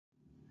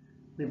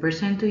We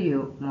present to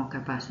you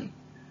MoCaPaci,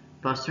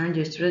 posture and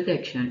gesture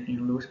detection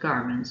in loose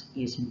garments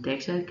using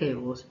textile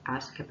cables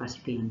as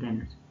capacity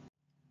antennas.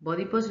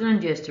 Body posture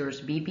and gestures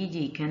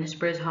 (BPG) can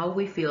express how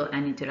we feel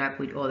and interact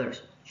with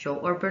others,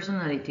 show our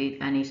personality,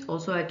 and is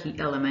also a key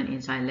element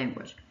in sign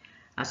language.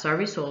 As a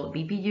result,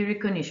 BPG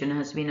recognition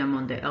has been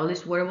among the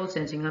earliest wearable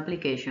sensing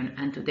applications,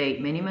 and today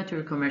many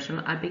mature commercial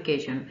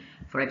applications,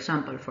 for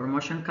example for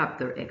motion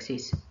capture,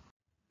 exist.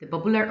 The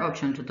popular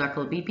options to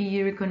tackle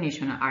BPG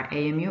recognition are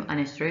AMU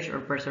and stretch or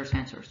pressure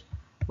sensors.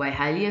 While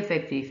highly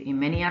effective in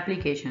many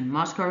applications,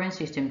 most current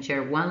systems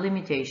share one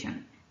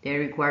limitation. They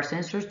require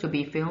sensors to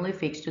be firmly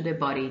fixed to the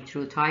body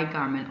through tight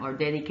garment or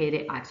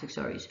dedicated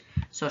accessories,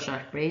 such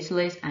as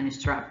bracelets and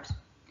straps.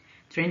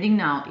 Trending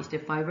now is the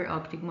fiber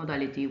optic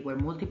modality, where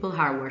multiple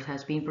hardware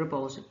has been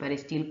proposed but is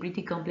still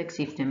pretty complex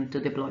system to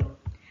deploy.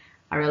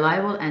 A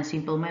reliable and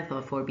simple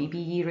method for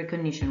BPG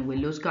recognition with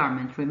loose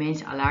garments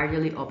remains a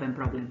largely open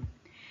problem.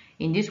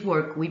 In this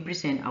work, we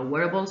present a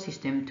wearable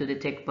system to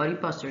detect body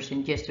postures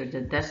and gestures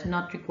that does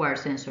not require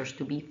sensors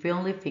to be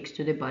firmly fixed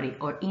to the body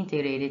or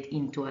integrated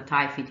into a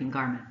tight-fitting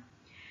garment.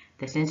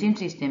 The sensing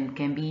system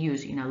can be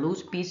used in a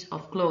loose piece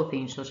of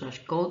clothing such as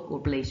coat or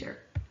blazer.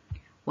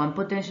 One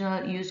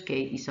potential use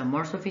case is a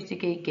more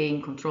sophisticated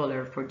game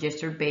controller for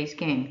gesture-based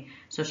games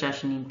such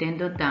as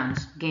Nintendo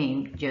Dance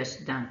game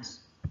Just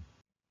Dance.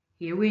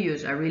 Here we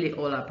use a really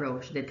old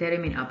approach, the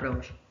theremin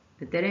approach.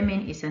 The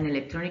theremin is an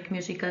electronic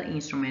musical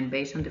instrument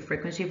based on the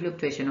frequency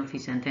fluctuation of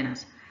its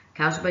antennas,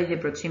 caused by the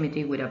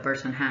proximity with a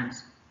person's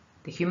hands.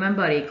 The human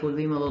body could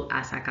be modeled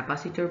as a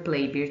capacitor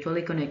plate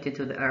virtually connected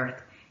to the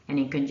earth, and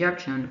in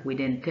conjunction with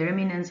the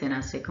theremin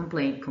antenna's second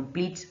plane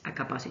completes a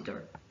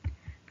capacitor.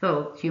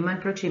 Though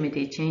human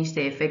proximity changed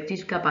the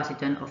effective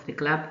capacitance of the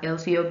clamp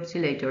LC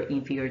oscillator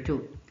in Figure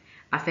 2,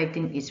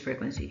 affecting its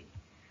frequency.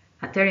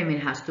 A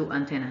theremin has two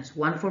antennas,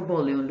 one for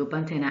volume loop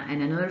antenna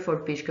and another for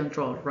pitch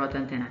control rod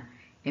antenna,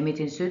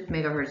 emitting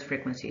sub-megahertz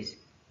frequencies.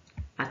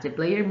 As the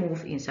player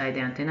moves inside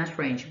the antenna's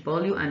range,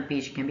 volume and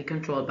pitch can be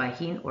controlled by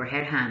his or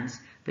her hand's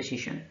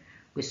position.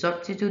 We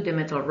substitute the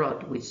metal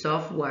rod with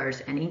soft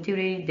wires and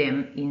integrate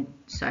them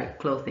inside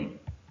clothing.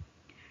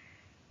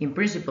 In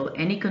principle,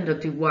 any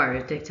conductive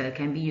wire textile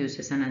can be used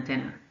as an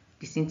antenna.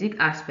 Distinctive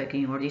aspects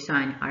in our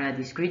design are a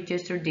discrete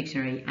gesture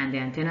dictionary and the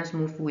antennas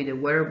move with the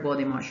wearer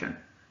body motion,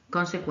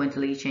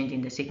 consequently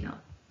changing the signal.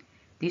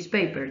 This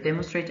paper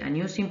demonstrates a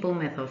new simple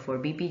method for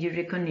BPG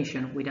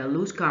recognition with a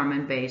loose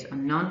garment based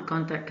on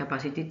non-contact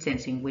capacitive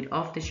sensing with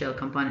off-the-shelf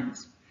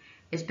components.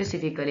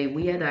 Specifically,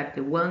 we adapt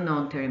the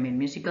well-known theremin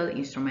musical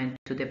instrument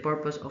to the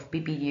purpose of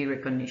BPG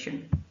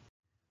recognition.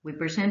 We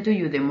present to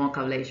you the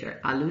MoCaBlazer,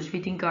 a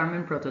loose-fitting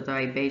garment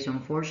prototype based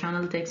on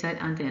 4-channel textile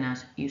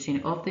antennas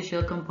using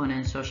off-the-shelf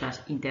components such as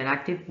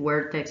interactive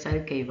wear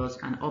textile cables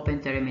and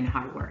OpenTheremin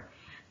hardware.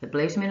 The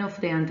placement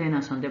of the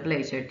antennas on the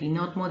blazer did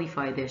not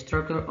modify the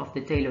structure of the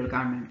tailored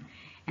garment,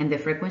 and the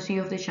frequency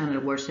of the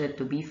channels were set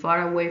to be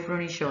far away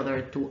from each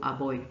other to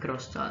avoid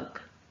crosstalk.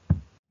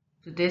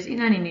 To test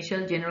in an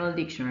initial general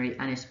dictionary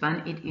and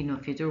expand it in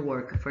future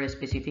work for a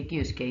specific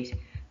use case,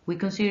 we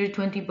considered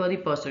 20 body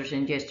postures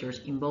and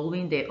gestures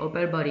involving the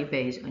upper body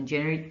based on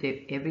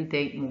generated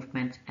everyday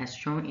movements as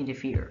shown in the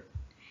figure.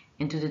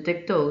 And to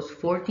detect those,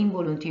 14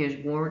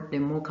 volunteers wore the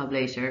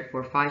MoCaBlazer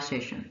for 5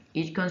 sessions.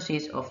 Each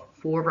consists of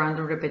 4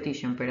 random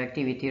repetitions per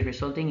activity,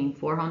 resulting in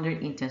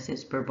 400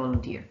 instances per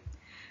volunteer.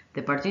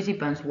 The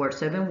participants were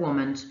 7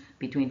 women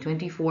between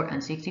 24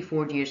 and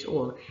 64 years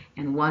old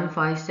and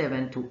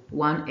 157 to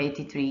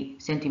 183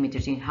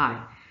 centimeters in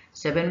height,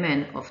 7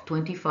 men of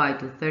 25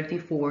 to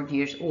 34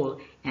 years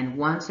old and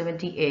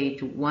 178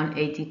 to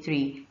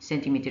 183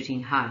 centimeters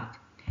in height.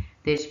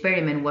 The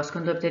experiment was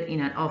conducted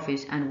in an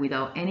office and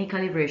without any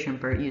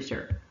calibration per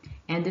user,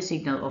 and the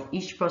signal of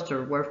each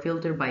posture were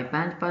filtered by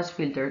bandpass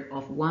filter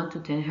of 1 to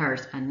 10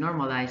 Hz and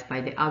normalized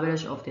by the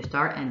average of the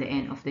start and the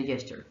end of the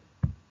gesture.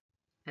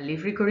 A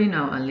live recording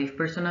now and live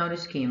person out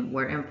scheme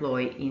were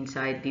employed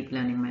inside deep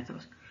learning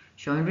methods,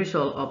 showing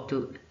results up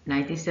to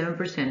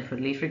 97% for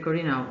live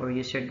recording out or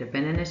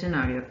user-dependent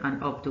scenario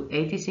and up to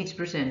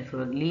 86%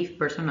 for live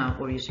person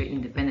out or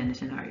user-independent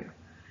scenario.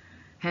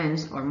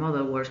 Hence, our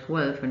model works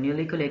well for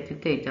newly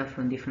collected data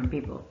from different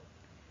people.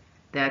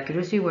 The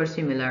accuracy was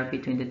similar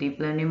between the deep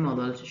learning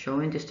models,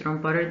 showing the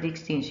strong pattern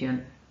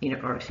distinction in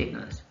our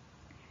signals.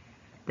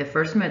 The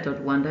first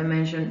method,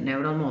 one-dimension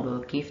neural model,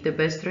 gives the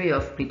best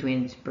trade-off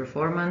between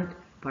performance,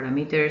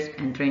 parameters,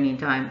 and training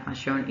time as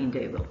shown in the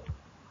table.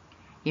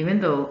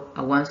 Even though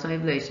a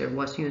one-side blazer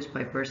was used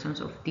by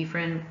persons of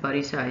different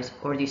body size,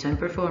 our design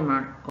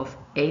performance of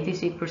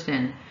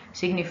 86%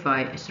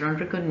 signified strong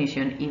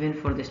recognition even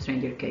for the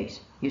stranger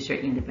case,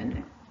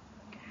 user-independent.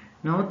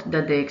 Note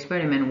that the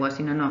experiment was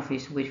in an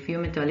office with few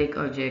metallic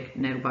objects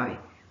nearby,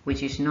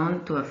 which is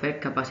known to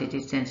affect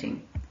capacitive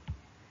sensing.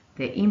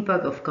 The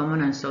impact of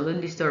common and subtle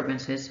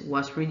disturbances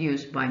was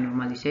reduced by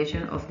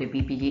normalization of the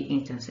BPG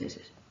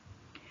instances.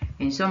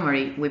 In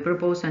summary, we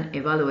propose and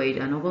evaluate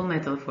a novel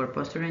method for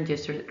posture and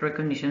gesture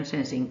recognition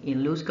sensing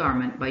in loose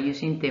garment by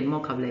using the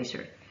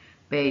MoCaBlazer.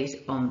 based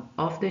on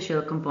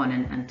off-the-shelf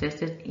component and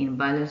tested in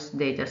balanced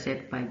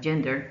dataset by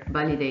gender,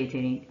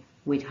 validating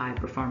with high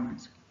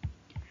performance.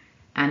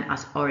 And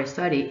as our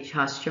study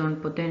has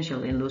shown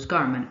potential in loose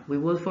garment, we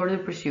will further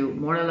pursue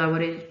more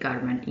elaborated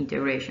garment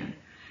integration,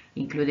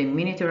 including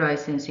miniaturized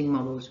sensing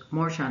modules,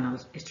 more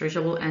channels,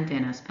 stretchable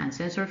antennas, and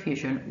sensor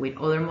fusion with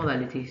other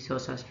modalities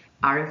such as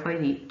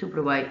RFID to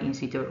provide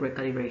in-situ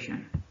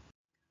recalibration.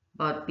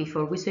 But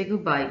before we say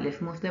goodbye,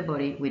 let's move the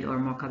body with our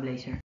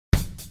MoCaBlazer.